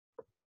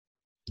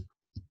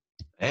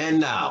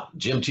And now,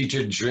 Gym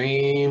Teacher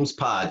Dreams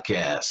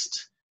podcast.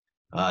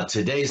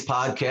 Today's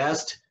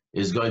podcast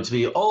is going to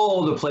be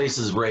all the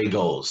places Ray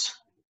goes.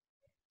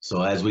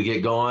 So as we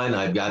get going,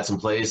 I've got some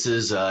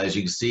places. As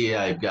you can see,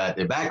 I've got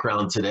the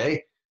background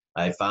today.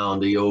 I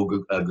found the old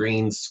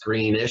green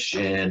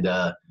screenish, and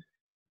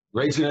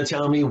Ray's going to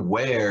tell me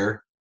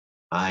where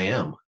I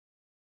am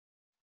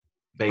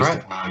based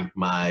upon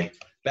my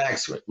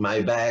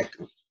back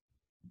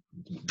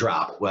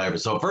drop, whatever.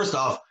 So first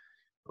off,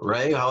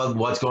 Ray,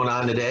 what's going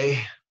on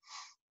today?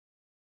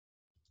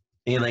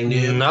 Anything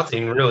new?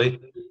 Nothing really.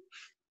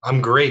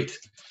 I'm great.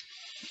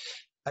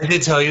 I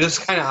did tell you, this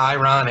is kind of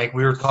ironic.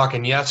 We were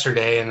talking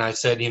yesterday, and I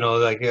said,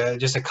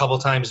 just a couple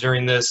times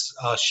during this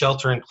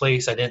shelter in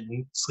place, I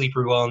didn't sleep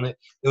real well, and it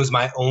was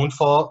my own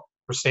fault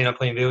for staying up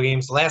playing video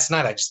games. Last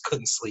night, I just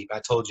couldn't sleep. I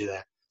told you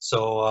that.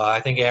 So I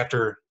think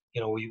after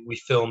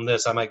we film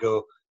this, I might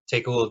go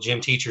take a little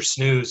gym teacher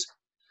snooze.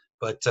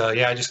 But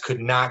I just could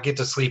not get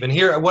to sleep. And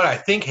here, what I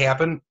think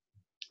happened,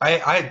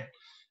 I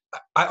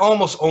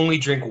almost only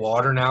drink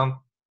water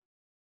now,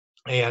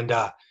 and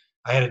I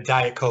had a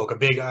Diet Coke, a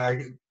big,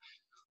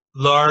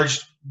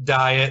 large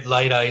diet,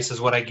 light ice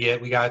is what I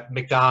get. We got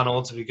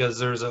McDonald's because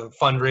there's a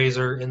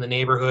fundraiser in the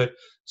neighborhood,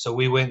 so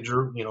we went,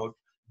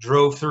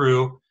 drove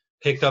through,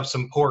 picked up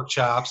some pork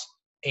chops,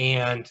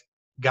 and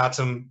got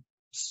some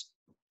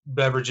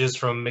beverages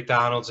from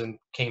McDonald's and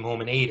came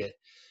home and ate it.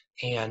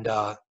 And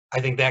I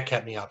think that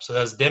kept me up. So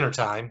that was dinner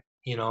time,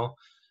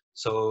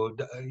 So,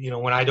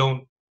 when I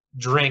don't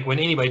drink, when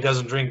anybody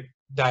doesn't drink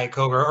Diet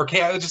Coke or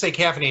I would just say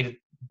caffeinated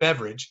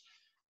beverage,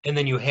 and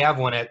then you have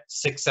one at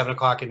 6, 7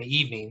 o'clock in the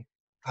evening,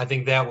 I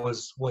think that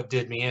was what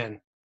did me in.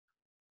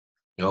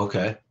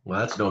 Okay. Well,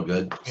 that's no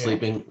good.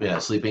 Yeah.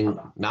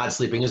 Not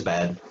sleeping is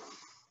bad.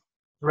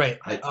 Right.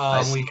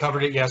 We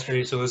covered it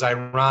yesterday, so it was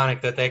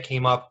ironic that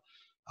came up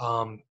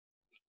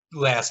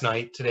last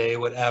night, today,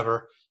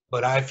 whatever.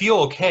 But I feel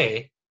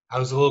okay. I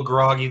was a little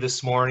groggy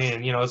this morning,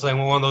 and it's like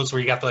one of those where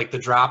you got the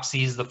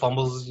dropsies, the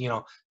fumbles,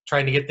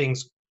 trying to get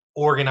things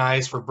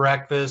organized for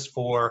breakfast,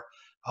 for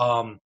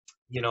what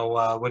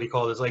do you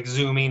call this? Like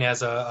Zooming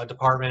as a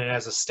department and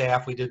as a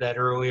staff. We did that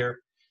earlier.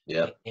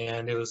 Yeah.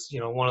 And it was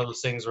one of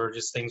those things where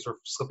just things were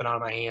slipping out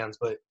of my hands.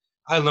 But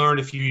I learned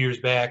a few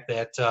years back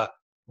that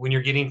when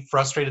you're getting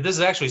frustrated, this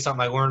is actually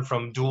something I learned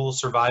from Dual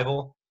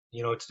Survival.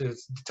 It's a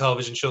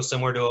television show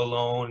similar to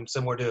Alone,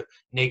 similar to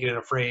Naked and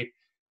Afraid,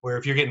 where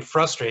if you're getting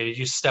frustrated,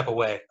 you step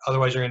away.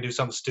 Otherwise, you're going to do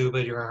something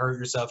stupid. You're going to hurt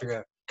yourself. You're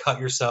going to cut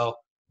yourself,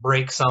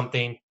 break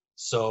something.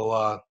 So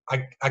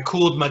I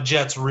cooled my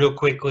jets real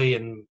quickly,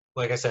 and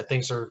like I said,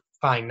 things are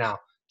fine now,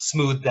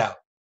 smoothed out.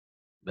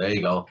 There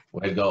you go.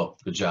 Way to go.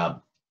 Good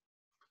job.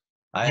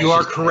 You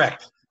are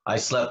correct. I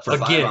slept for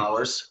 5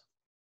 hours.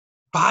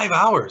 5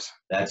 hours?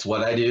 That's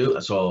what I do.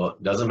 So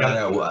it doesn't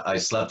matter. I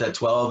slept at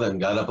 12 and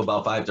got up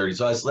about 5:30.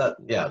 So I slept,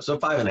 so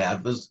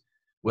 5.5 was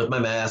with my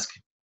mask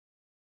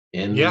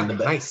in the bed.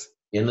 Nice.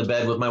 In the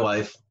bed with my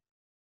wife.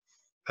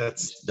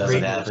 That's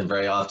doesn't happen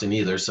very often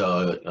either.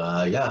 So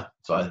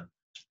So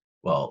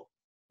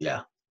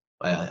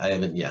I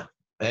haven't. Yeah.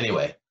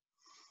 Anyway.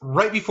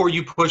 Right before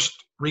you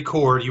pushed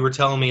record, you were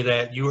telling me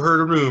that you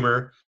heard a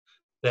rumor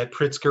that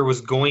Pritzker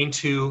was going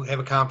to have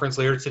a conference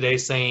later today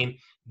saying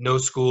no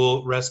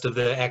school rest of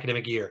the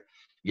academic year.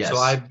 Yes. So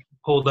I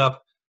pulled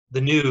up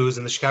the news,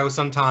 and the Chicago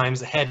Sun-Times,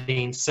 the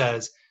heading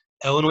says,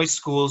 Illinois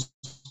schools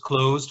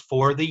closed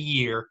for the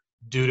year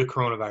due to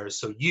coronavirus.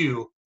 So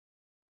you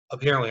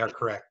apparently are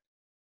correct.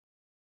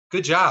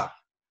 Good job.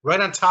 Right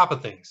on top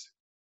of things.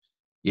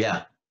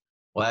 Yeah.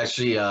 Well,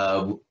 actually,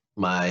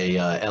 my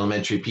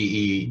elementary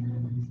PE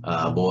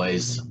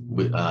boys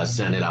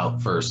sent it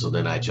out first, so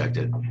then I checked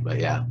it. But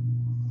yeah.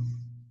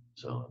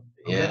 So,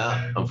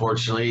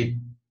 unfortunately,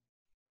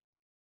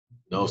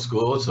 no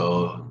school,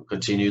 so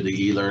continue the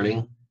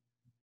e-learning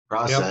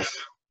process. Yep.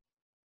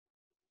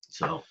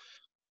 So,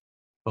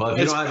 well, if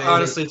you don't have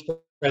honestly, it's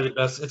probably the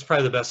best. It's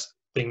probably the best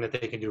thing that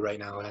they can do right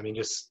now. I mean,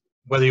 just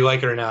whether you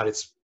like it or not,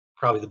 it's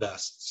probably the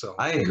best. So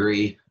I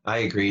agree.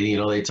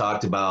 They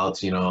talked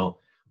about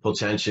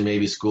potentially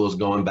maybe schools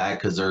going back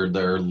because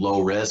they're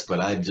low risk, but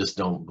I just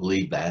don't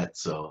believe that.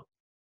 So,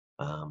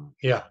 I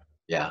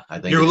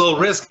think you're low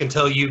risk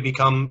until you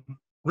become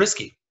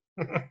risky.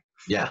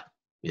 Yeah.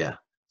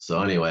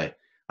 So anyway,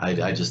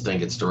 I just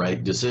think it's the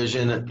right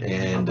decision,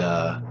 and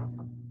I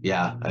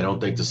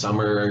don't think the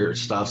summer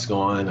stuff's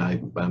going.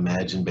 I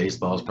imagine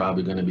baseball is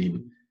probably going to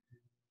be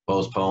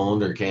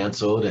postponed or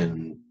canceled,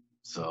 and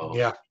so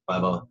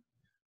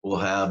we'll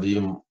have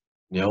even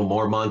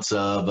more months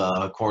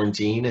of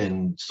quarantine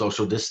and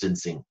social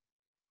distancing.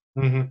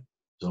 Mm-hmm.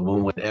 So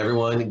when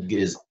everyone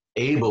is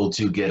able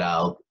to get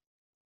out,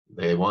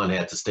 they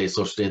have to stay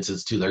social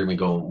distance too. We're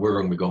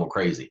going to be going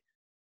crazy.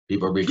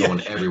 People are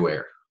going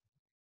everywhere.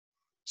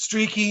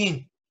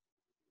 Streaking.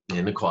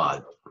 In the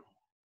quad.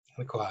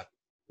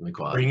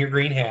 Bring your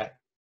green hat.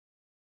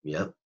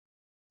 Yep.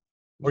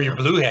 Or your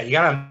blue hat. You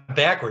got them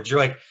backwards. You're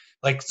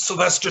like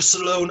Sylvester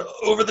Stallone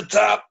over the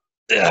top.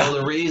 Well,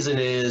 the reason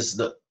is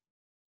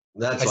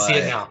I see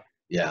it now.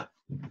 Yeah.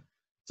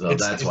 So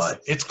that's why.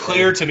 It's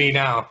clear to me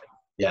now.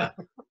 Yeah.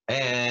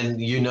 And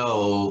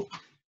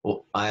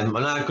well, I'm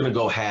not going to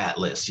go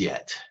hatless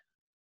yet.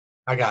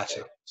 I got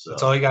you. So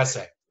That's all you got to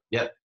say.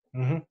 Yep.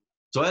 Mm-hmm.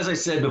 So as I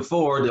said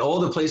before, all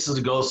the places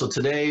to go. So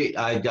today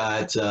I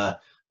got the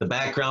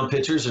background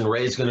pictures, and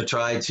Ray's going to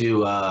try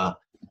to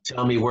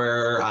tell me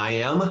where I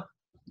am.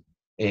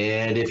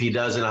 And if he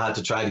doesn't, I'll have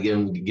to try to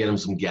get him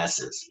some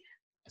guesses.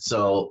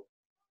 So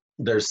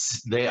there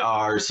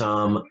are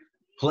some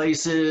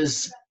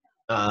places,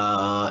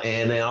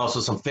 and then also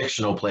some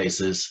fictional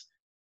places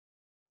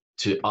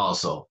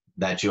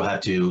that you'll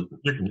have to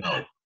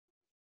know.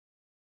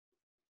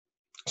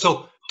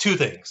 So 2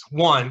 things.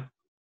 1,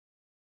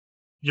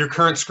 your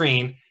current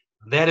screen,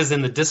 that is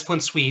in the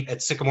Discipline Suite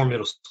at Sycamore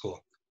Middle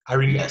School. I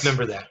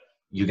remember that.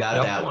 You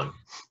got that one.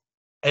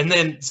 And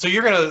then, so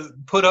you're going to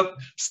put up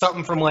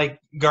something from like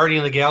Guardian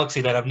of the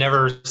Galaxy that I've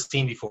never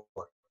seen before.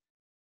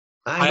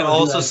 I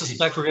also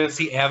suspect we're going to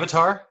see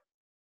Avatar.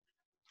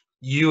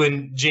 You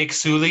and Jake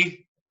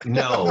Sully.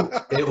 No,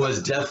 it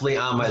was definitely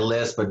on my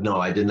list, but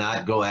no, I did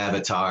not go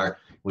Avatar.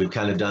 We've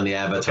kind of done the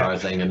Avatar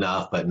thing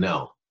enough, but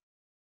no.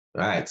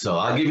 All right, so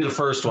I'll give you the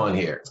first one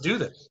here. Let's do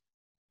this.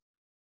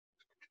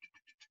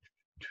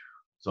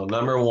 So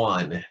number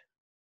 1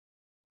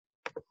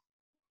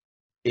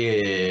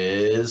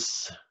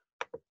 is...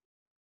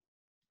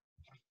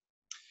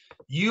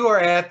 You are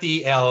at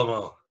the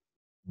Alamo.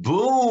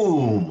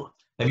 Boom!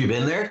 Have you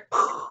been there?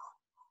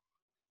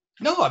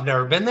 No, I've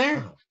never been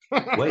there.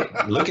 Wait,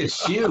 look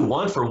at you.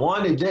 1 for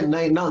 1. It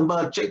ain't nothing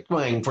but chick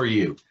wing for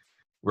you.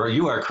 Bro,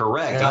 you are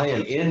correct. Yeah. I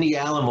am in the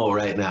Alamo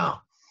right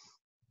now.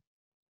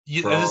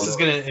 This is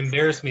going to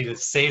embarrass me to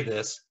say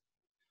this,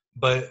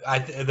 but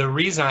the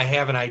reason I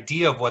have an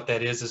idea of what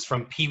that is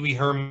from Pee Wee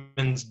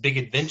Herman's Big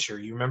Adventure.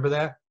 You remember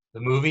that? The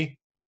movie?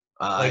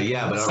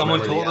 Yeah, but someone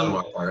told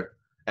him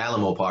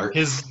Alamo part.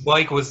 His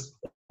bike was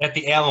at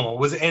the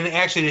Alamo. And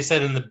actually they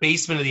said in the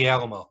basement of the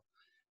Alamo,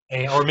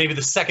 or maybe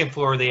the second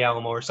floor of the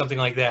Alamo or something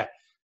like that.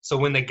 So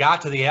when they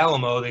got to the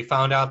Alamo, they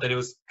found out that it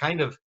was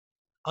kind of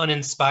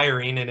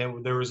uninspiring,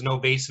 and there was no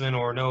basement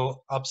or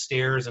no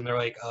upstairs, and they're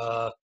like,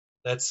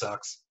 that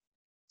sucks.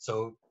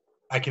 So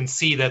I can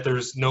see that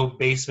there's no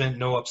basement,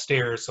 no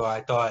upstairs, so I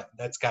thought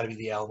that's got to be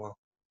the Alamo.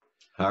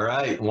 All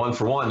right, 1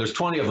 for 1. There's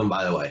 20 of them,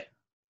 by the way.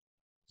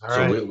 All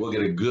right. We'll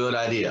get a good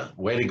idea.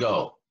 Way to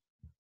go.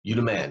 You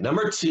the man.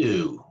 Number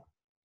 2.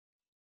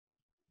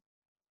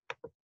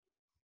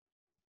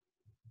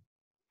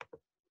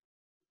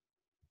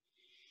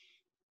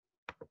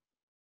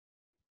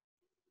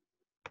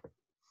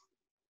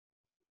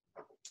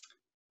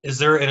 Is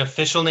there an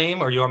official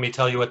name, or you want me to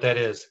tell you what that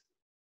is?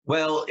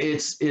 Well,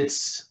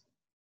 obviously,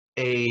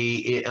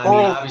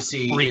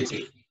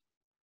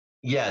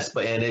 yes,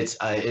 but it's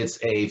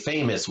a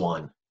famous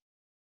one.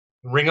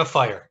 Ring of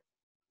Fire.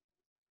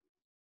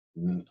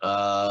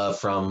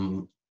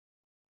 From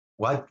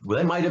what? Well,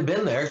 they might have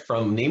been there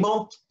from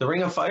Nemo, the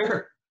Ring of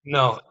Fire.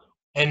 No,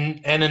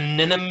 and an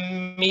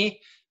anemone.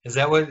 Is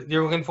that what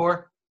you're looking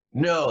for?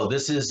 No,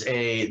 this is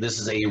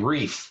a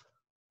reef,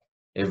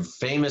 a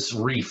famous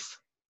reef.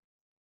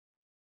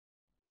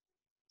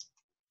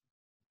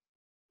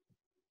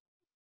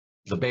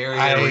 The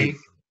Barrier Reef.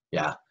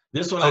 Yeah,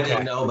 this one I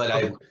didn't know,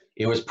 but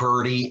it was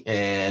Purdy,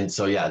 and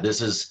so yeah,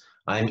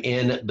 I'm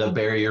in the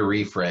Barrier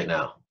Reef right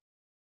now.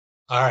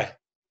 All right.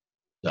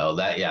 So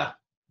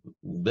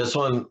this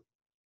one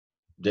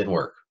didn't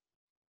work.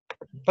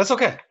 That's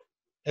okay.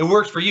 It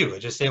worked for you. It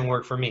just didn't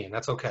work for me, and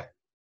that's okay.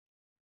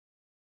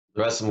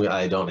 The rest of them,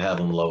 I don't have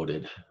them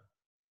loaded.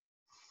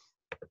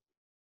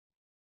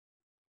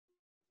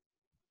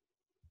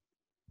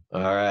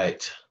 All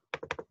right.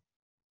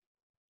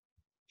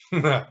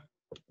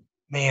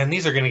 Man,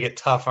 these are going to get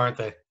tough, aren't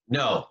they?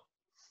 No.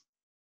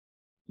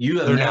 You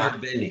have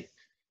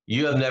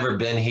never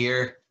been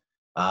here.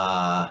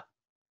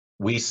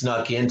 We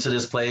snuck into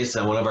this place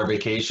on one of our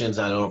vacations.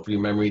 I don't know if you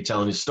remember me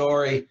telling you a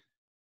story.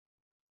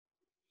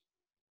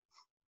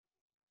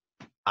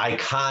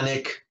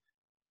 Iconic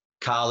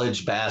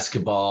college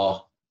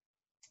basketball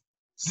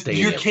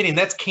stadium. You're kidding.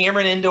 That's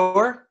Cameron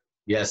Indoor?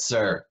 Yes,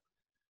 sir.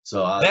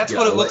 So that's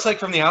what it looks like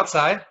from the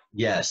outside?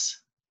 Yes.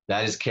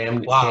 That is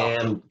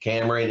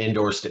Cameron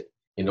Indoor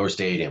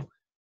Stadium.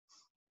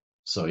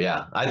 So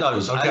yeah, I thought it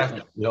was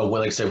okay.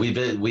 Like I said,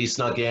 we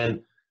snuck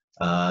in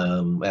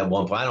at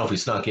one point. I don't know if we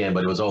snuck in,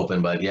 but it was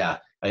open. But yeah,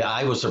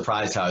 I was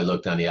surprised how it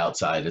looked on the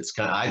outside.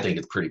 I think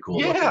it's pretty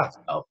cool. Yeah.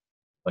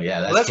 But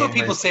yeah, that's what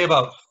people say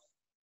about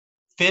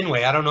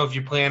Fenway. I don't know if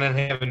you plan on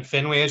having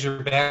Fenway as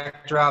your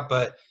backdrop,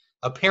 but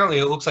apparently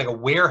it looks like a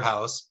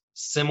warehouse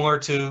similar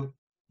to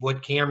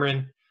what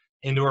Cameron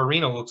Indoor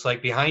Arena looks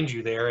like behind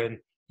you there, and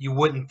you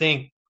wouldn't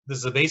think this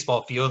is a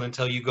baseball field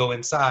until you go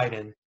inside,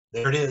 and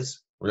there it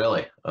is.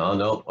 Really? Oh,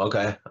 no.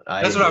 Okay.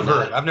 That's what I've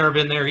heard. I've never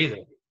been there either.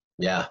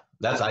 Yeah,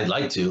 I'd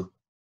like to.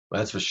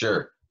 That's for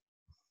sure.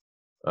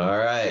 All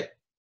right.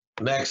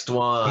 Next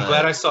one. I'm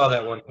glad I saw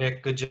that one,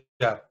 Nick. Good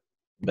job.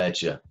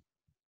 Betcha.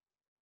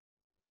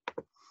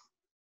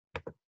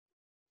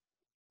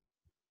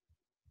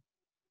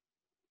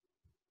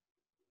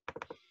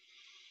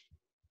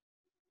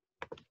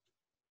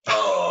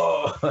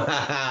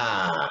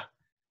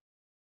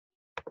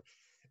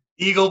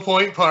 Eagle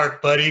Point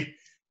Park, buddy.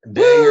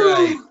 Dang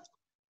right.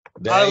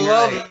 I Dang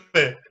love right.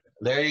 it.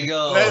 There you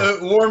go.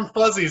 Warm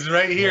fuzzies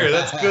right here.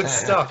 That's good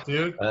stuff,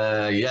 dude.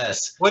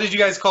 Yes. What did you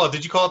guys call it?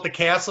 Did you call it the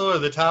castle or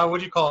the tower?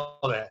 What did you call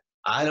that?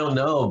 I don't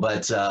know,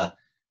 but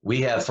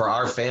we have, for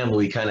our family,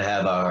 we kind of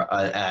have our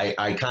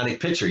iconic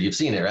picture. You've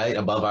seen it, right?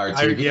 Above our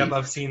TV. Yep,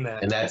 I've seen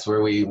that. And that's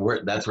where we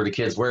were. That's where the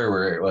kids were.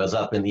 Where it was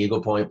up in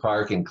Eagle Point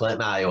Park in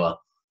Clinton, Iowa.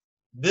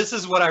 This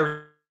is what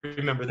I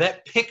remember.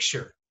 That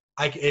picture,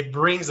 it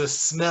brings a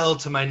smell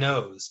to my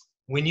nose.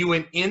 When you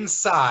went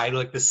inside,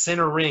 like the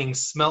center ring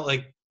smelled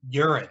like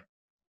urine.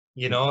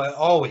 You know,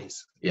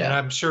 always. Yeah. And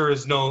I'm sure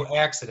is no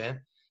accident.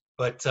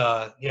 But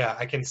yeah,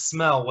 I can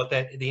smell what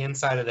the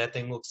inside of that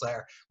thing looks like,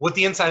 what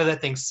the inside of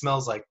that thing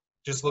smells like,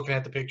 just looking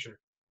at the picture.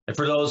 And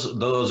for those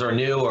who are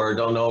new or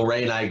don't know,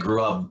 Ray and I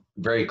grew up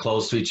very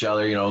close to each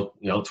other,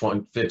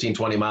 15,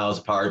 20 miles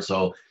apart.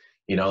 So,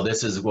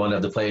 this is one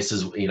of the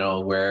places,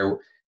 where,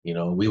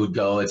 we would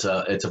go. It's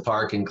a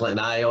park in Clinton,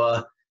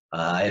 Iowa.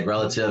 I had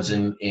relatives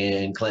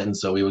in Clinton,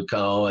 so we would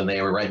go, and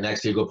they were right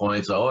next to Eagle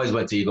Point. So I always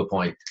went to Eagle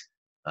Point.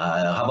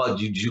 How about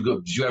you?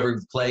 Did you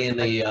ever play in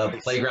the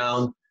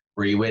playground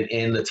where you went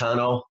in the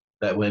tunnel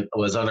that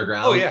was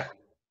underground? Oh yeah,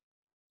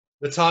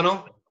 the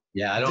tunnel.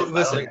 Yeah,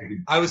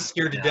 I was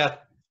scared to death.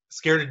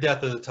 Scared to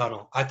death of the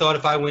tunnel. I thought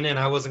if I went in,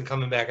 I wasn't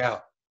coming back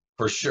out.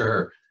 For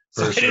sure.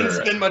 So I didn't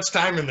spend much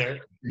time in there.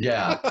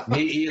 Yeah,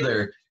 me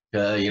either.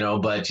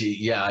 But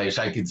yeah, I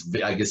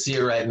could see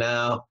it right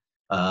now.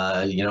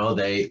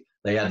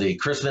 They have the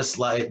Christmas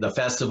light, the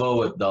festival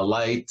with the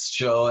lights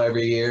show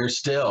every year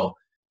still.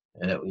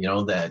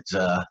 That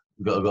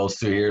goes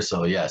through here.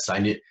 So yes,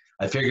 I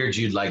figured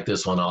you'd like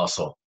this one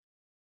also.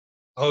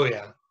 Oh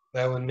yeah,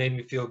 that one made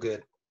me feel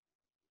good.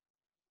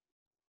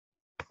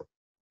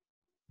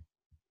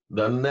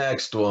 The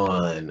next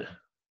one.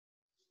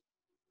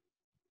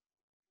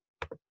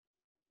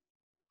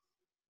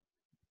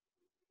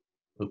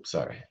 Oops,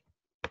 sorry.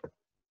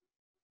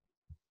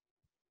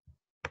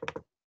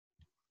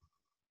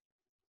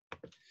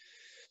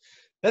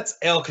 That's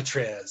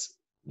Alcatraz.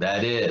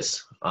 That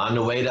is on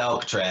the way to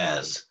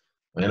Alcatraz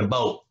in a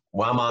boat.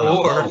 Well, I'm on a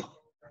boat.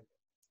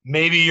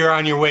 Maybe you're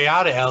on your way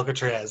out of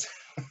Alcatraz.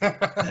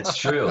 That's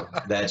true.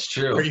 That's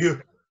true. Are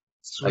you?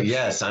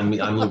 Yes,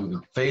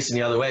 I'm facing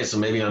the other way, so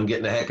maybe I'm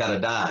getting the heck out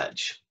of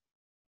Dodge.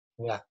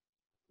 Yeah.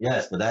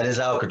 Yes, but that is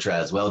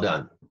Alcatraz. Well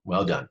done.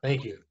 Well done.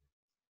 Thank you.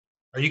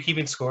 Are you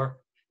keeping score?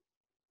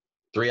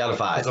 3 out of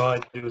 5. That's all I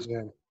do is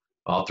win.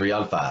 All 3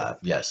 out of 5.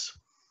 Yes.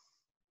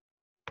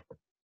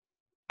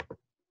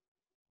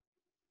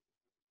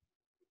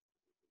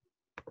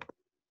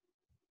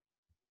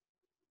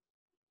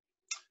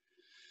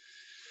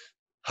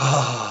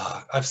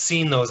 I've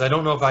seen those. I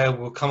don't know if I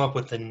will come up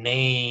with the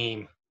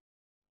name.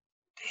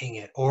 Dang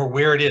it. Or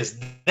where it is.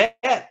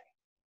 That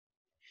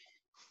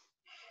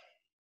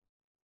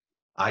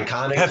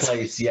iconic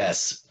place,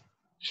 yes.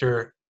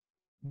 Sure.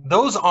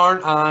 Those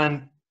aren't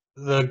on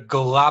the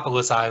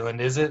Galapagos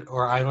Island, is it?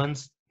 Or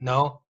islands?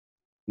 No?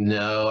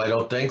 No, I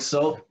don't think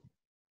so.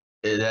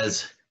 It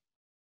has.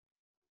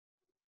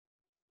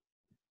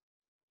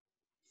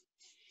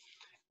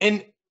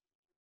 And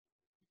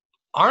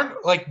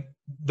aren't like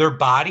their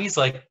bodies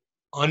like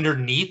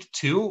underneath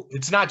too?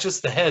 It's not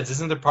just the heads.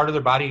 Isn't there part of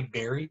their body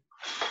buried?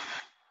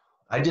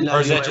 I did not.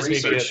 Or is that just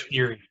maybe a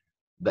theory?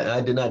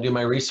 I did not do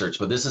my research,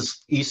 but this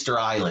is Easter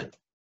Island.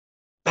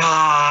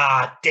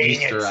 Ah, dang it.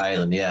 Easter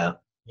Island, yeah.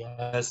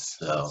 Yes.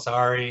 So,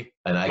 sorry.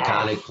 An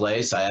iconic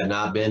place. I have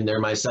not been there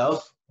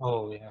myself.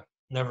 Oh yeah,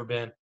 never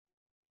been.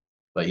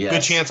 But yes.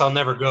 Good chance I'll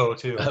never go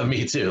too.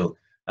 Me too.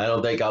 I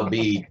don't think I'll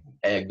be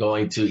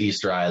going to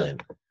Easter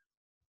Island.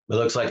 It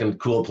looks like a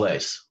cool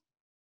place.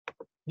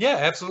 Yeah,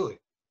 absolutely.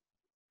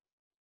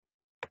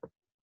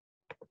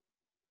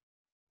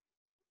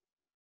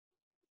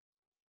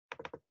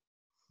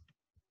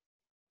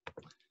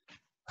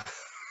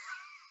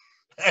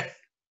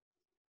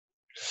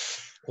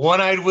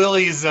 One-Eyed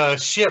Willie's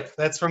ship.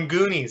 That's from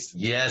Goonies.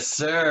 Yes,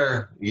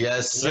 sir.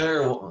 Yes,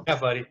 sir. Yeah,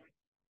 buddy.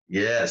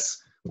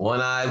 Yes.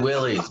 One-Eyed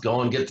Willie's.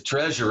 Go and get the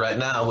treasure right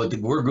now.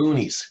 We're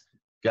Goonies.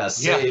 Gotta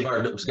save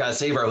our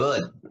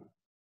hood.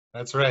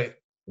 That's right.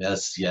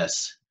 Yes,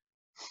 yes.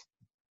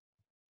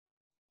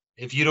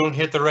 If you don't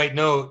hit the right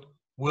note,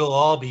 we'll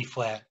all be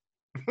flat.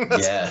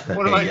 Yeah.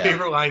 One of my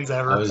favorite lines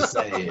ever. I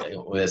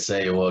would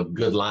say, well,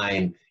 good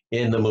line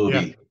in the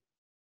movie. Yeah.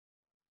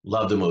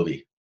 Love the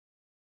movie.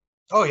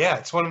 Oh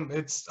yeah,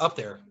 it's up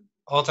there.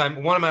 All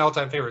time, one of my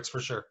all-time favorites for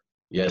sure.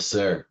 Yes,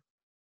 sir.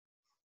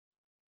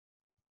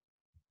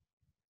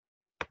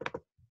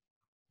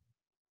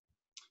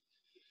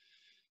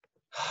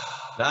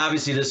 Now,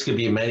 obviously, this could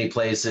be many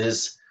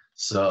places,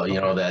 so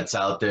that's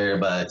out there.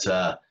 But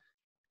I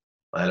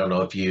don't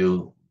know if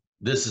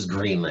this is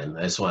Greenland.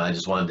 I just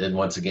wanted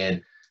once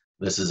again.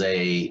 This is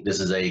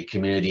a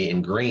community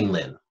in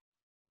Greenland.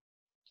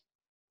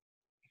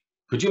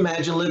 Could you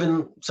imagine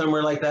living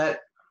somewhere like that?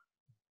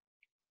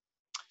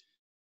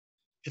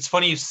 It's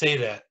funny you say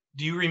that.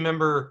 Do you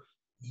remember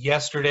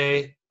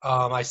yesterday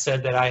I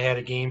said that I had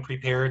a game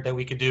prepared that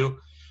we could do.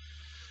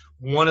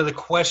 One of the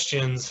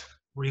questions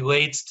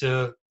relates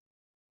to,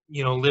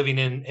 living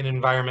in an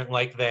environment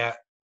like that,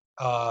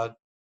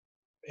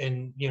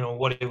 and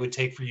what it would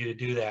take for you to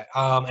do that.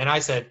 And I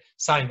said,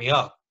 sign me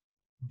up,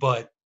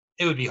 but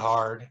it would be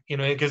hard,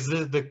 because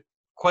the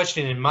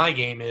question in my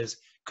game is,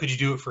 could you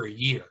do it for a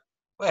year?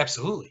 Well,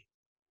 absolutely.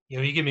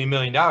 You give me $1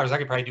 million, I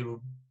could probably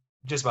do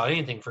just about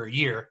anything for a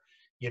year,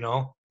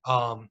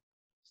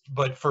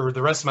 but for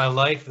the rest of my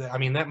life, I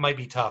mean, that might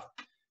be tough.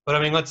 But I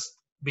mean, let's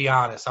be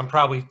honest. I'm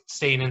probably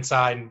staying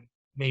inside and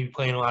maybe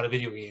playing a lot of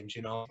video games,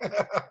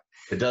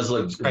 It does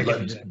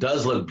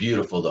look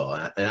beautiful though,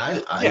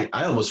 and I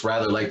almost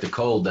rather like the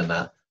cold than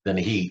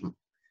the heat.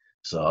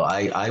 So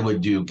I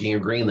would do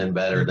Greenland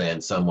better than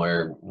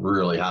somewhere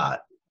really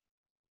hot.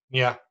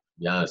 Yeah. To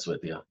be honest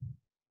with you.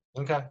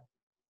 Okay.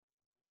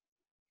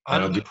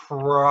 I'm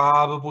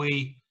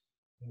probably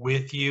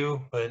with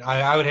you, but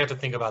I would have to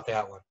think about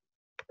that one.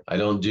 I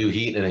don't do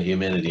heat and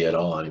humidity at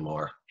all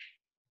anymore.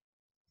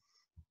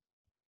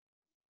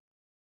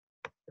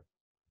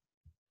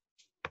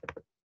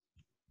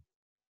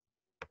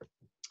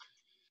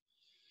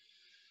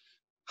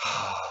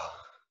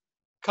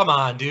 Come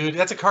on, dude.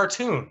 That's a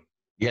cartoon.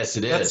 Yes,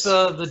 it That's is.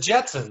 the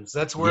Jetsons.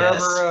 That's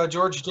wherever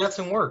George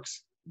Jetson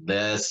works.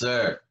 Yes,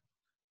 sir.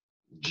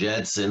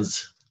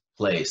 Jetson's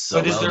place. So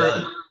but is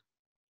done.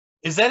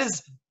 Is that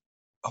his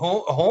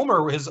home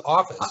or his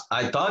office?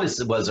 I thought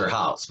it was her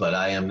house, but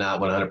I am not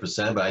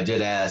 100%. But I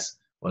did ask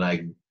when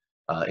I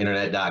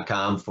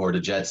internet.com for the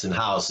Jetson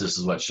house. This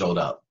is what showed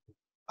up.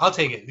 I'll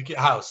take it.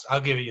 House. I'll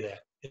give you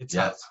that. It's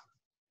house.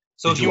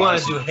 So if you want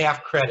to do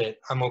half credit,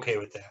 I'm okay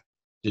with that.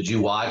 Did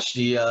you watch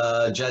the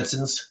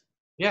Jetsons?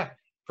 Yeah,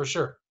 for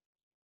sure.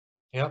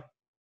 Yep.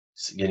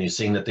 Can you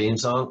sing the theme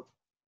song?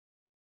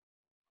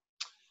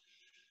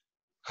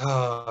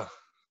 Dun,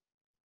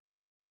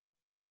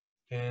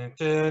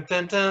 dun,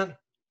 dun, dun.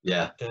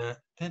 Yeah. Dun,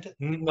 dun, dun.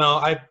 No,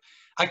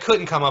 I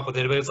couldn't come up with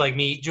it, but it's like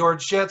me,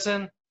 George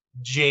Jetson,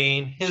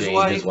 Jane, his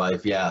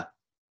wife, yeah.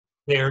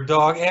 Their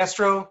dog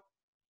Astro,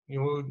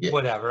 Yeah.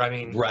 Whatever. I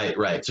mean,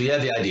 right. So you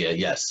have the idea,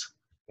 yes.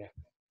 Yeah.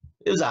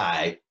 It was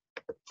I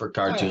for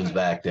cartoons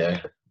back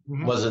there.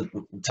 Mm-hmm. Wasn't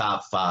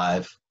top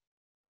 5.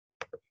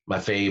 My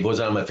fave was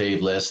on my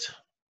fave list.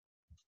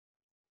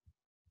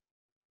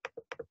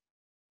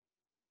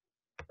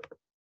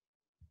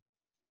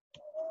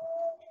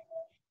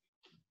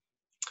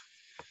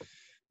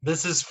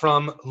 This is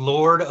from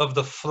Lord of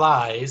the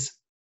Flies.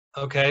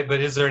 Okay, but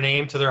is there a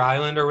name to their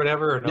island or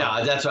whatever? Or no?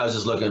 No, that's what I was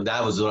just looking.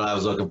 That was what I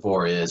was looking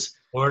for. Is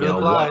Lord of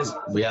the Flies?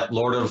 We have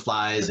Lord of the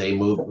Flies, a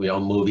movie.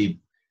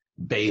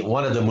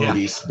 One of the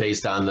movies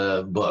based on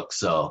the book.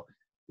 So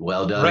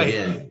well done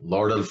again,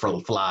 Lord of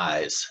the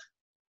Flies.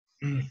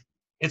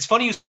 It's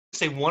funny you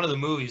say one of the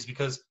movies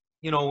because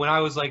when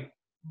I was like,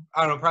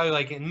 I don't know, probably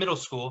like in middle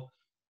school,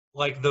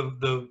 like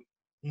the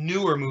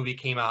newer movie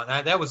came out.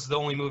 And that was the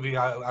only movie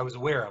I was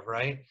aware of,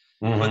 right?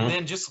 Mm-hmm. But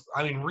then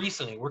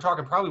recently, we're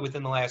talking probably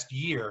within the last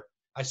year,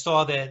 I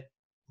saw that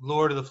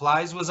Lord of the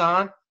Flies was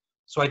on.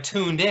 So I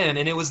tuned in,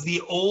 and it was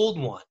the old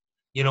one,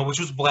 which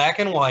was black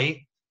and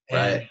white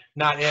and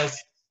not as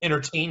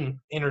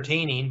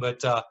entertaining,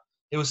 but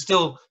it was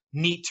still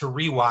neat to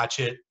rewatch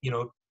it,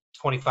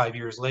 25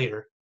 years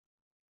later.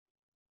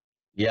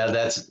 Yeah,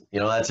 that's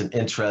an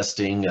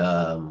interesting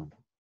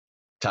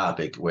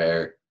topic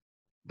where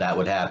that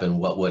would happen.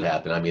 What would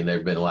happen? I mean,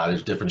 there've been a lot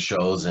of different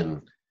shows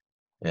and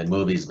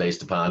movies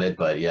based upon it,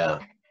 but yeah,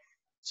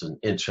 it's an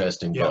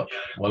interesting book.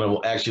 One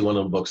of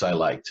the books I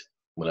liked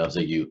when I was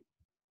a youth.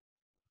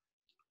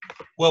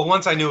 Well,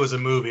 once I knew it was a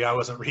movie, I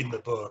wasn't reading the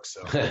book,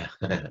 so.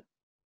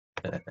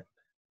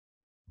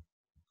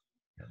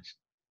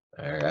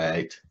 All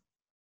right.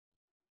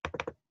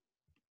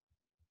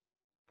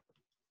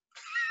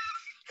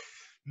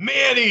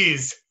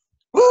 Manny's!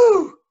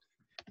 Woo!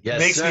 Yes,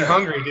 Makes me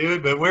hungry,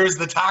 dude, but where's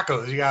the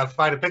tacos? You gotta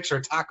find a picture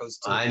of tacos,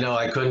 too. I know,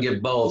 I couldn't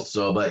get both,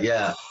 but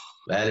yeah.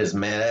 That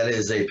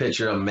is a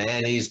picture of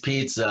Manny's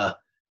Pizza.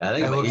 I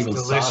think even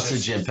delicious.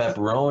 Sausage and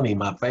pepperoni,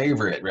 my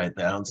favorite right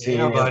there. I don't see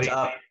any on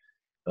top.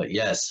 But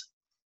yes.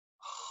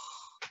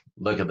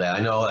 Look at that. I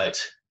know it.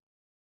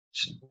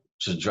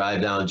 Should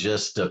drive down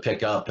just to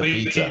pick up the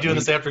pizza. What are you doing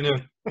this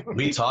afternoon?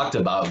 We talked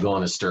about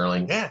going to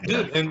Sterling. Yeah,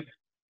 dude. And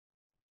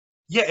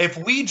if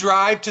we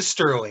drive to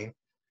Sterling,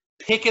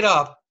 pick it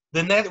up,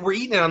 then we're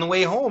eating it on the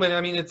way home. And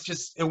I mean,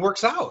 it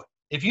works out.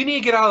 If you need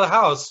to get out of the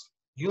house,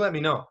 you let me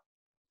know.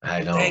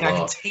 I know. Dang, I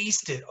can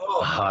taste it.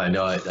 Oh, I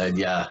know it.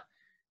 Yeah.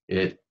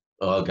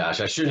 Oh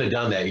gosh, I shouldn't have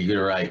done that.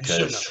 You're right.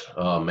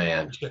 Oh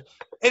man.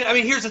 And I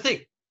mean, here's the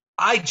thing.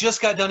 I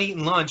just got done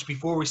eating lunch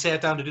before we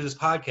sat down to do this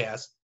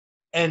podcast.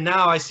 And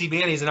now I see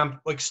Manny's and I'm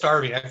like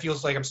starving. I feel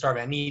like I'm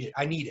starving. I need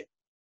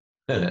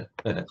it.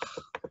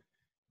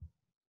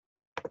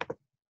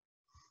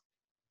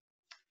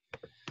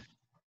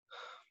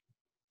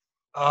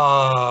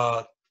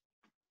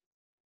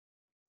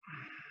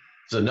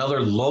 It's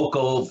another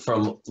local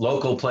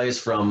place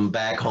from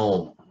back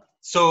home.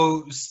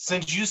 So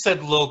since you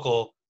said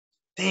local,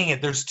 dang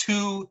it, there's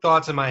 2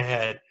 thoughts in my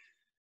head.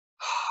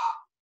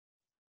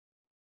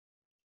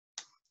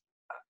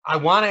 I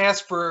want to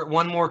ask for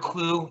one more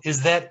clue.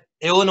 Is that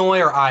Illinois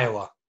or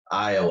Iowa?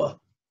 Iowa.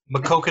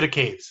 Maquoketa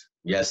Caves.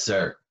 Yes,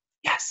 sir.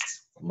 Yes.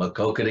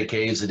 Maquoketa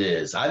Caves it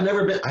is. I've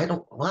never been. I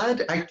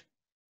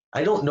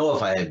don't know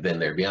if I have been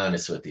there, to be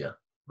honest with you.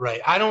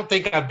 Right. I don't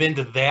think I've been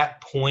to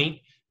that point,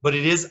 but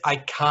it is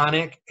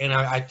iconic, and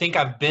I think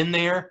I've been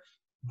there,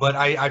 but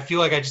I feel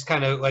like I just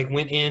kind of like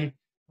went in,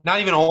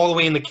 not even all the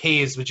way in the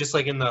caves, but just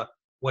like in the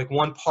like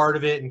one part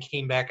of it and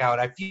came back out.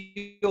 I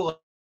feel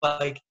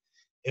like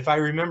if I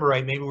remember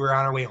right, maybe we were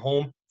on our way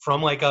home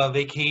from like a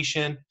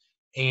vacation,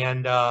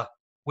 and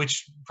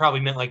which probably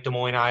meant like Des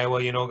Moines,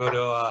 Iowa. Go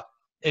to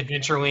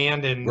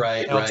Adventureland and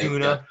Right,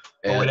 Altoona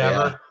yeah, or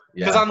whatever.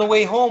 Because on the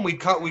way home,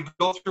 we'd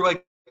go through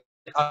like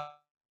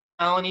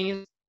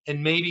colonies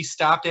and maybe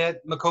stopped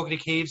at Maquoketa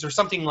Caves or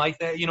something like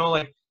that.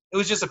 Like it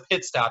was just a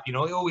pit stop.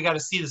 Oh, we got to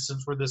see this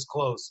since we're this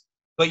close.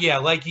 But yeah,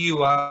 like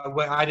you,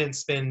 I didn't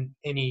spend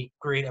any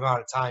great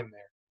amount of time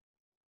there.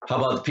 How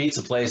about the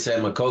pizza place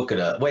at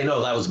Maquoketa? Wait,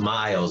 no, that was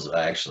Miles,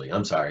 actually.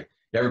 I'm sorry.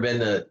 You ever been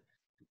to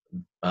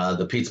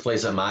the pizza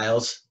place at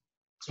Miles?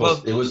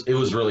 Well, it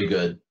was really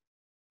good.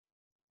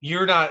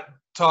 You're not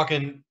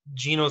talking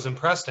Geno's and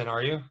Preston,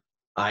 are you?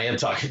 I am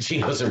talking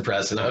Geno's and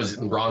Preston. I was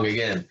wrong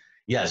again.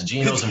 Yes,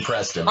 Geno's and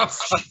Preston. I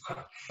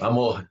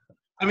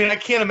mean, I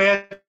can't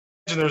imagine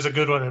there's a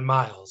good one in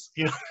Miles.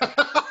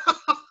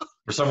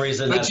 For some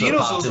reason, that's what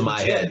popped in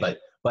my head.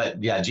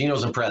 But yeah,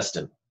 Geno's and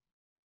Preston.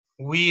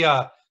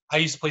 I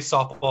used to play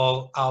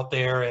softball out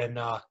there, and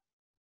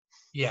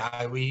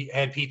yeah, we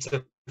had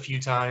pizza a few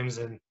times,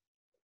 and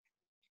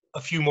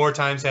a few more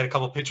times had a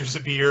couple pitchers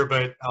of beer.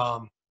 But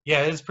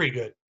yeah, it's pretty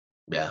good.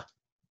 Yeah.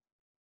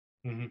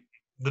 Mm-hmm.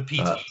 The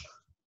pizza.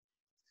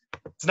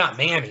 It's not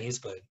Manny's,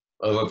 but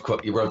of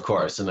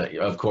course,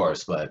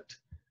 but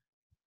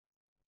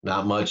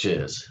not much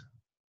is.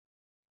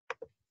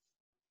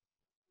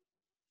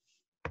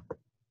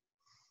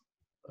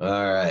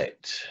 All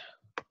right.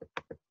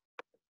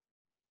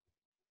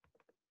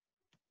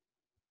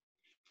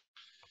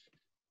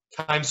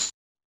 Times.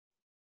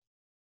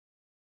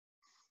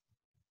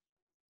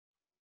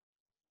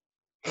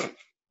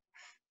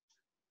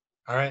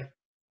 All right.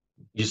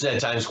 You said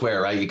Times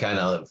Square, right? You kind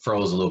of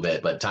froze a little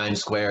bit, but Times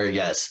Square,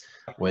 yes.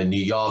 When New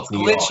York.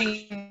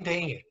 Glitching,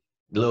 dang it.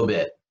 A little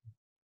bit.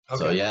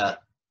 Okay. So yeah.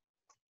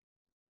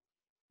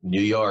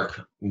 New York.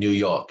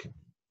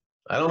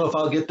 I don't know if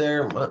I'll get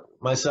there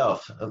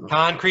myself.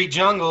 Concrete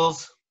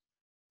jungles.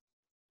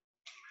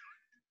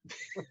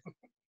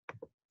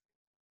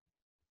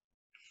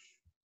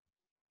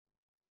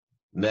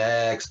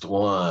 Next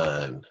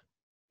one.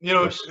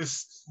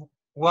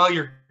 While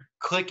you're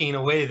clicking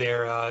away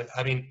there,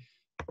 I mean,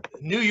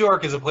 New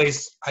York is a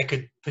place I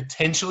could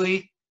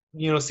potentially,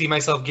 see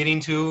myself getting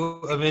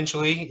to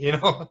eventually,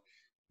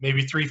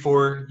 maybe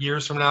 3-4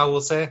 years from now,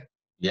 we'll say.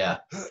 Yeah.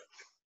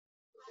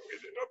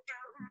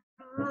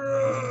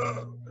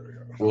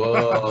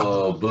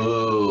 Whoa,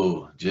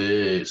 boo,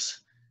 jeez.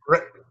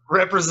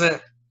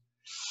 Represent.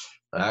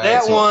 Right,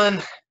 that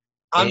one,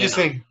 I'm just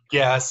going to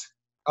guess.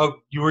 Oh,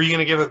 were you going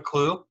to give a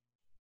clue?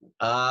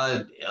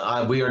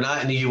 We are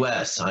not in the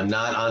U.S. I'm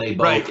not on a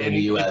boat in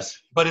the U.S.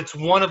 But it's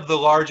one of the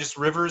largest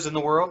rivers in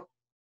the world?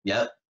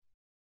 Yep.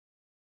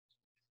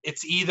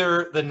 It's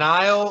either the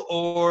Nile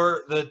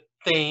or the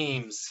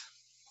Thames.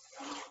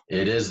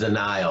 It is the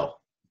Nile.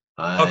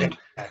 Okay.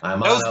 That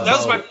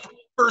was my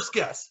first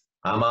guess.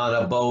 I'm on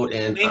a boat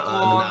on the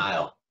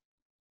Nile.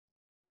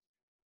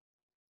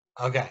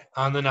 Okay,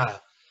 on the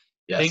Nile.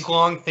 Yes. Think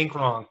long, think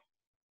wrong.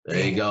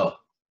 There you go.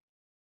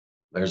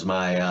 There's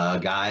my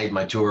guide,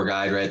 my tour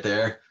guide right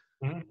there.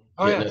 Mm-hmm.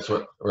 Oh, yeah. That's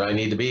where I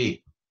need to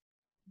be.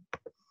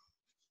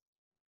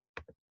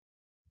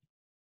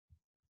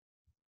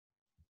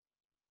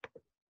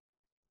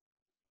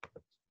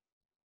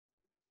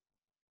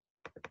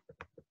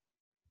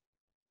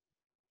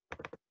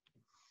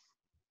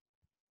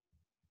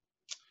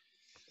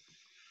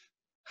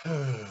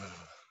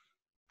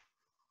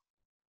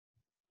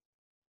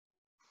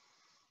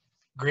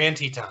 Grand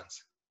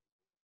Tetons.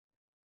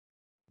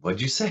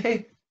 What'd you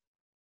say?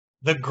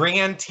 The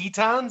Grand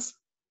Tetons?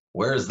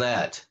 Where is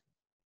that?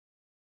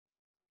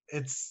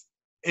 Is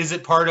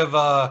it part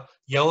of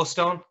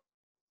Yellowstone?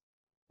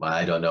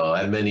 I don't know.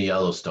 I've been to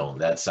Yellowstone.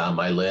 That's on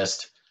my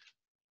list.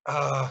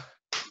 But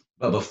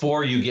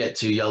before you get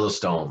to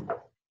Yellowstone,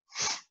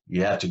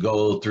 you have to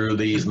go through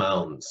these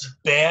mountains.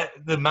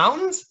 The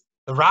mountains?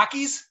 The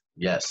Rockies?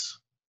 Yes.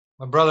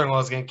 My brother-in-law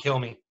is going to kill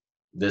me.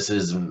 This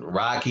is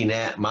Rocky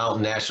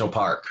Mountain National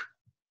Park.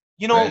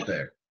 Right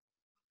there.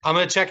 I'm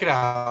going to check it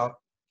out.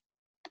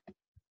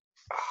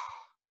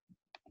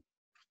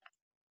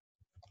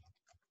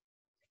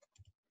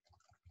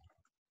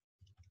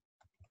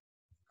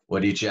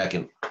 What are you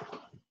checking?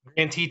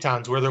 Grand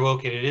Tetons, where they're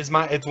located. It's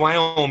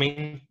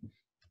Wyoming.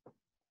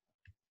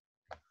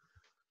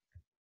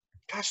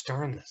 Gosh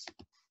darn this.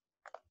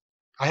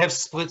 I have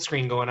split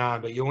screen going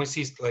on, but you only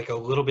see like a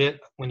little bit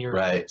when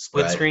you're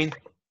split screen.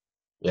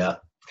 Yeah.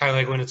 Kind of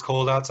like when it's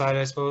cold outside,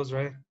 I suppose,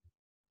 right?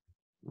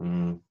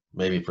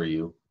 Maybe for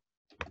you.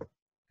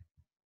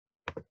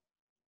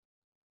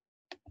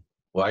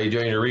 While you're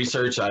doing your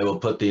research, I will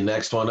put the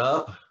next one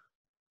up.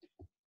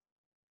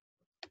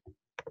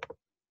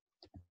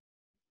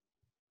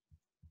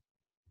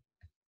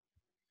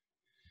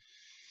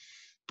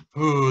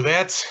 Ooh,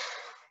 that's,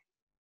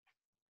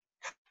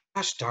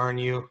 gosh darn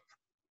you.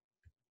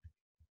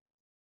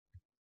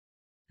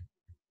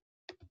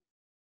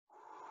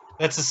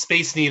 That's a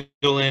Space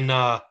Needle in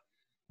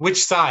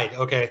which side?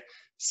 Okay,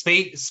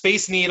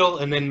 Space Needle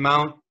and then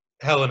Mount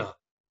Helena.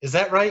 Is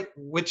that right?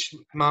 Which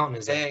mountain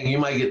is that? Dang, you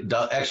might get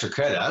extra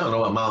credit. I don't know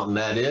what mountain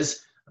that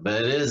is,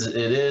 but it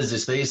is a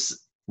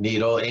Space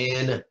Needle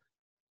in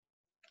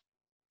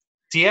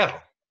Seattle.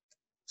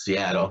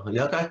 Seattle.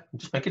 Yeah, okay,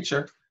 just making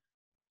sure.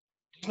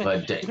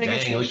 But dang,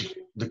 sure.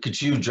 look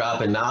at you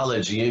dropping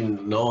knowledge, you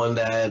knowing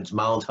that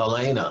Mount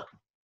Helena.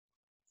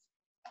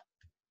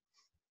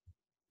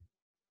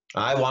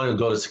 I want to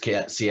go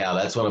to Seattle.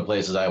 That's one of the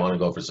places I want to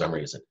go for some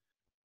reason.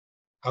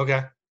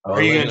 Okay.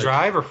 Are you going to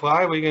drive or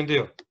fly? What are you going to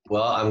do?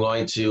 Well, I'm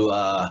going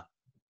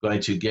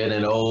to get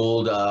an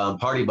old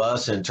party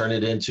bus and turn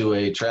it into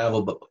a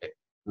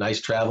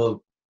nice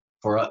travel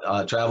for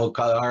a travel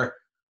car,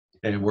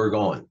 and we're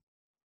going.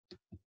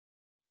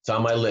 It's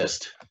on my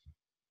list.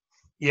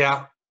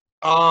 Yeah.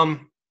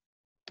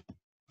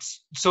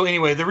 So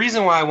anyway, the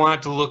reason why I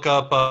wanted to look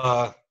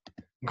up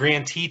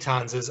Grand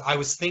Tetons is I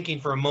was thinking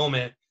for a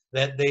moment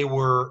that they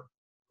were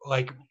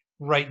like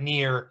right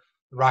near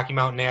Rocky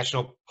Mountain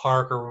National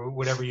Park or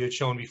whatever you had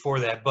shown before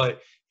that, but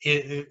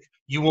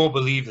you won't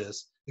believe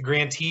this. The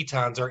Grand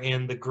Tetons are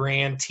in the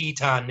Grand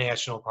Teton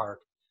National Park.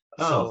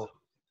 Oh.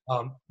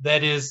 So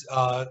that is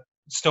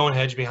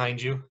Stonehenge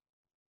behind you.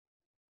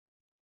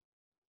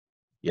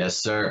 Yes,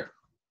 sir.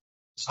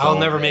 I'll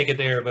never make it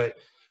there, but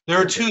there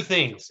are two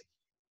things.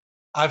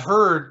 I've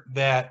heard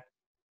that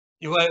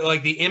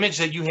like the image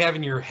that you have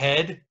in your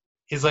head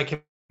is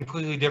like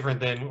completely different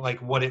than like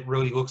what it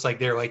really looks like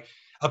there. Like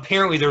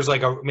apparently there's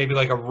like maybe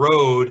like a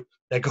road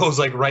that goes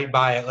like right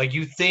by it. Like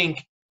you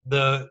think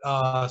the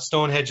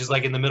Stonehenge is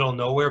like in the middle of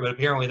nowhere, but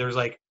apparently there's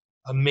like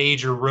a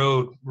major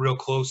road real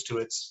close to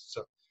it.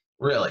 So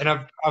really, and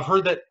I've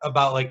heard that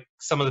about like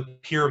some of the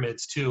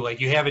pyramids too. Like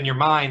you have in your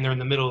mind they're in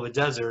the middle of the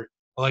desert,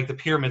 but like the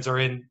pyramids are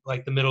in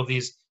like the middle of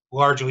these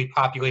largely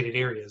populated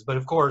areas. But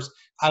of course,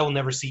 I will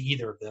never see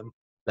either of them.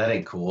 That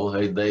ain't cool.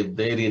 They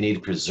need to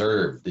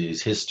preserve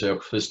these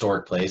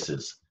historic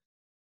places.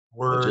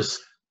 Word.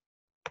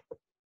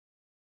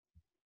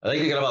 I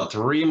think we got about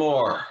 3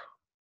 more.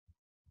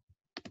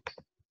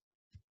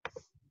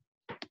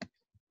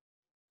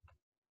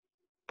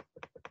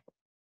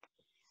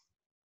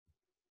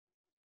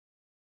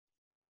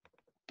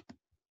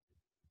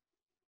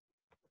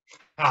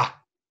 Ah.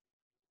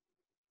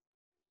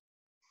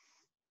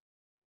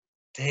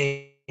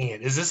 Dang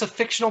it. Is this a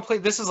fictional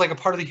place? This is like a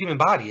part of the human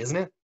body, isn't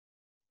it?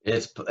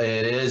 It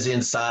is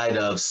inside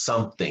of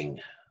something.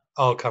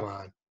 Oh, come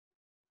on.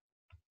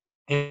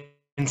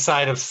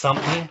 Inside of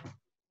something?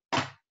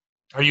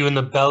 Are you in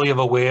the belly of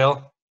a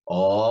whale?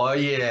 Oh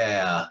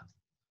yeah.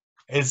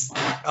 Is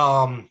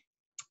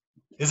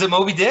it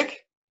Moby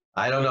Dick?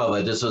 I don't know,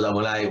 but this was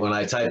when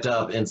I typed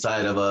up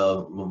inside of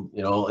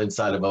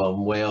a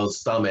whale's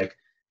stomach.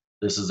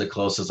 This is the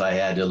closest I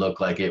had to look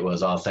like it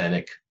was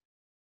authentic.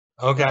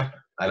 Okay.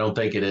 I don't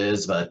think it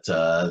is, but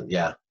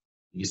yeah,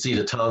 you see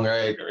the tongue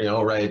right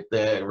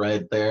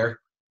there.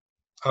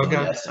 Okay.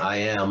 So yes, I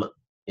am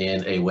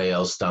in a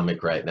whale's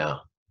stomach right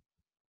now,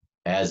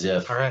 as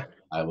if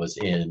I was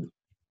in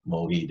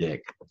Moby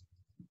Dick,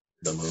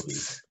 the movie.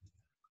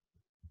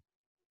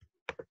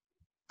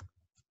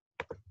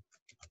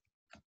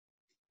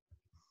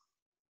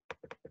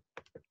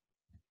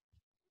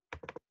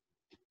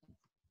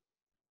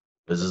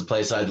 This is a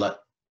place I'd like.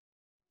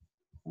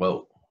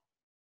 Whoa.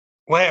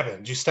 What happened?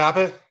 Did you stop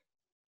it?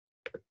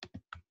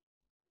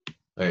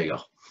 There you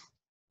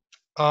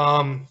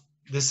go.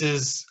 This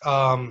is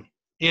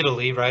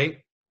Italy, right?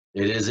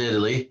 It is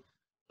Italy,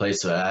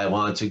 place that I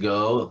want to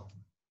go.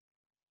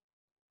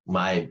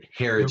 My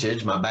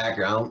heritage, my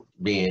background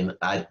being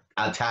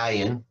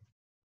Italian.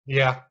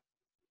 Yeah.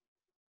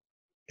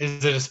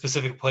 Is it a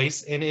specific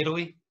place in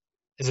Italy?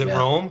 Is it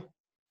Rome?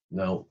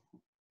 No.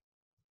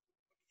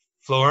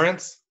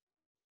 Florence?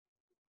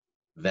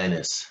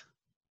 Venice.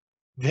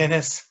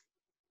 Venice?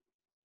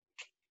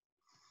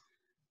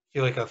 I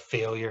feel like a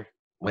failure.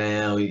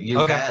 Well,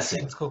 you're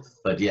passing. That's cool.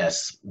 But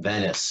yes,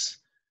 Venice.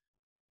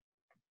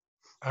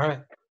 All right.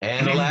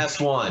 And the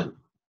last one.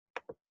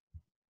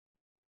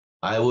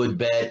 I would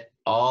bet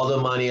all the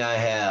money I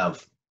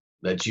have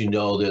that you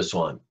know this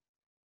one.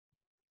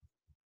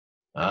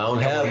 I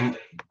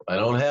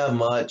don't have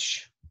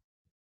much.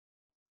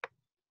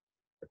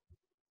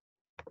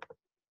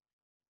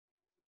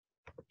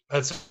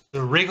 That's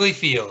the Wrigley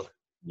Field.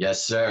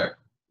 Yes, sir.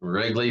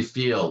 Wrigley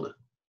Field.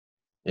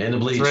 In the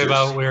bleachers. It's right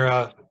about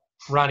where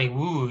Ronnie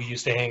Wu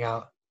used to hang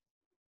out.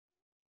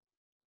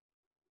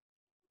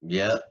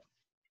 Yep.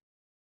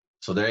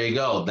 So there you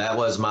go. That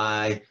was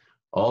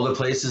all the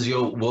places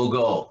you'll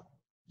go.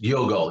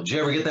 You'll go. Did you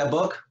ever get that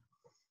book?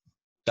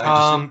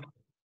 I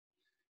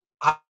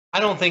I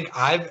don't think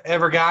I've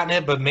ever gotten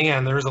it, but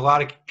man, there's a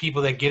lot of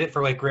people that get it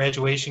for like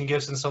graduation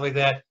gifts and stuff like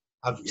that.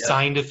 I've Yeah.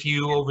 signed a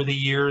few over the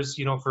years,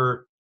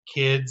 for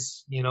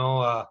kids,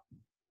 yeah.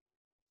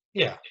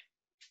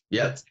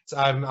 Yep.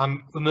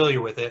 I'm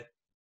familiar with it.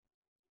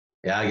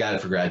 Yeah, I got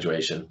it for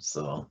graduation.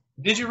 So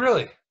Did you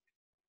really?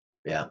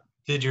 yeah.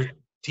 Did your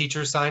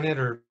teacher sign it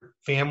or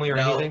family or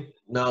anything?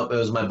 No, it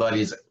was my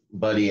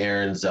buddy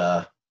Aaron's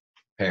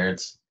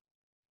parents.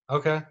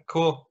 Okay,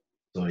 cool.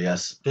 So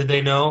yes. Did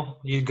they know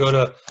you'd go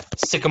to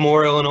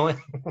Sycamore, Illinois?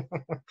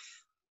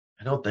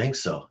 I don't think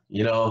so.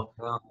 You know,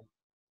 No.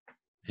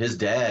 his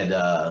dad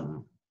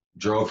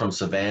drove from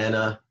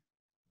Savannah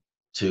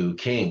to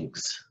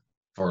Kings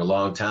for a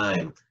long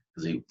time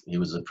because he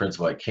was the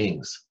principal at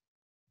Kings.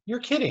 You're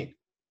kidding.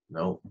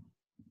 No.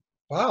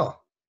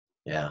 Wow.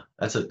 Yeah.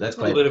 That's A quite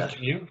little bit of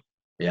commute.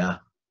 yeah.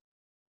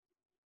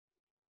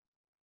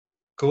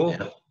 Cool.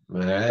 Yeah. All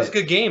That's a right.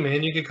 good game,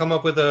 man. You could come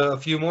up with a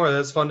few more.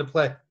 That's fun to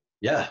play.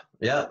 Yeah.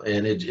 Yeah.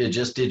 And it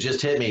just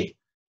hit me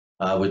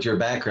with your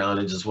background.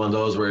 It's just one of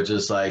those where it's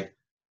just like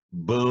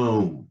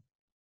boom.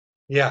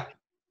 Yeah.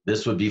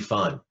 This would be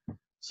fun.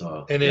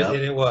 So And yeah.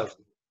 it was.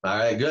 All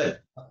right, good.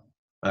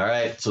 All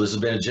right. So this has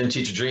been a Gym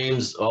Teacher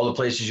Dreams, all the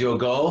places you'll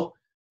go.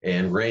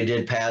 And Ray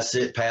did pass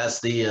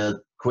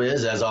the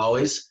quiz as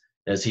always,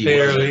 as he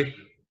Barely.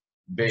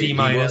 was D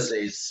minus.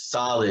 he was a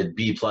solid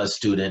B+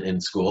 student in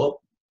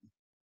school.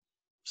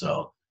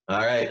 So, all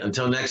right.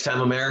 Until next time,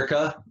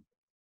 America.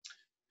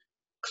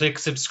 Click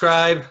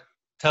subscribe.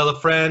 Tell a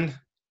friend.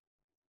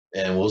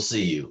 And we'll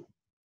see you.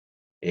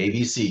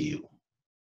 ABCU.